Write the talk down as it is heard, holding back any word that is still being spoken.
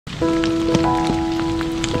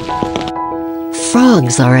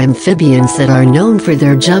Frogs are amphibians that are known for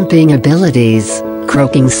their jumping abilities,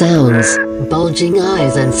 croaking sounds, bulging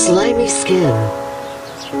eyes and slimy skin.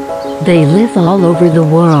 They live all over the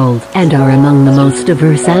world and are among the most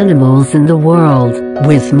diverse animals in the world,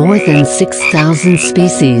 with more than 6,000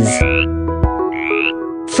 species.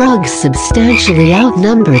 Frogs substantially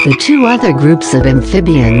outnumber the two other groups of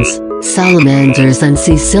amphibians, salamanders and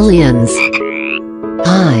caecilians.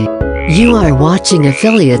 Hi, you are watching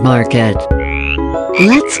Affiliate Market.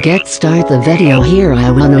 Let's get start the video. Here I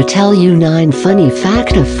wanna tell you 9 funny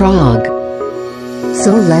fact of frog.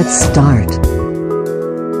 So let's start.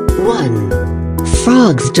 1.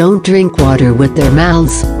 Frogs don't drink water with their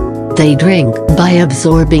mouths. They drink by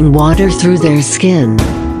absorbing water through their skin.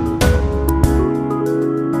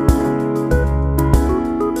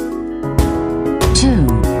 2.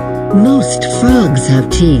 Most frogs have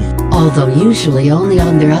teeth, although usually only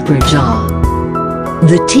on their upper jaw.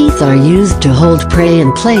 The teeth are used to hold prey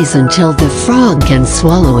in place until the frog can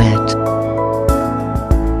swallow it.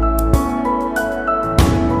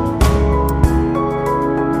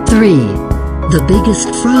 3. The biggest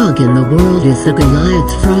frog in the world is the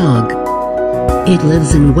Goliath frog. It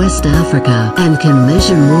lives in West Africa and can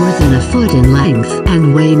measure more than a foot in length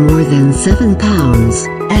and weigh more than 7 pounds,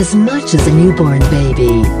 as much as a newborn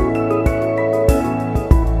baby.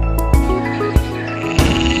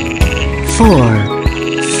 4.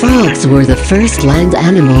 Frogs were the first land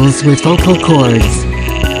animals with vocal cords.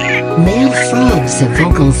 Male frogs have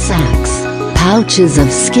vocal sacs, pouches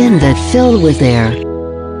of skin that fill with air.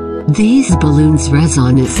 These balloons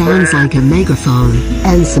resonate sounds like a megaphone,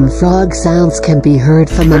 and some frog sounds can be heard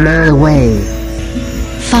from a mile away.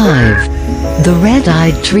 5. The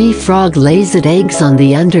red-eyed tree frog lays its eggs on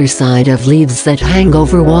the underside of leaves that hang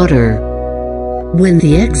over water. When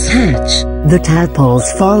the eggs hatch, the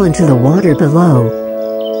tadpoles fall into the water below.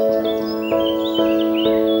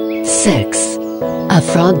 6. A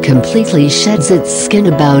frog completely sheds its skin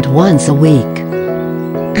about once a week.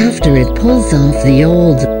 After it pulls off the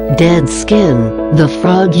old, dead skin, the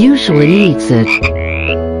frog usually eats it.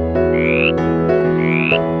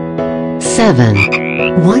 7.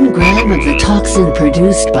 1 gram of the toxin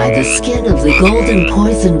produced by the skin of the golden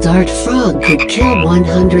poison dart frog could kill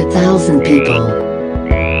 100,000 people.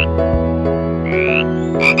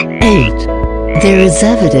 8. There is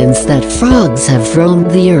evidence that frogs have roamed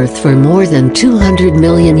the earth for more than 200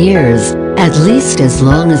 million years, at least as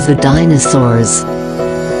long as the dinosaurs.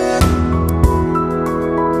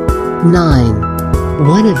 9.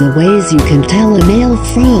 One of the ways you can tell a male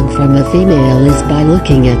frog from a female is by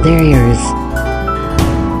looking at their ears.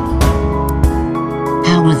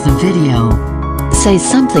 How was the video? Say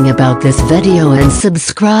something about this video and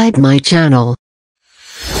subscribe my channel.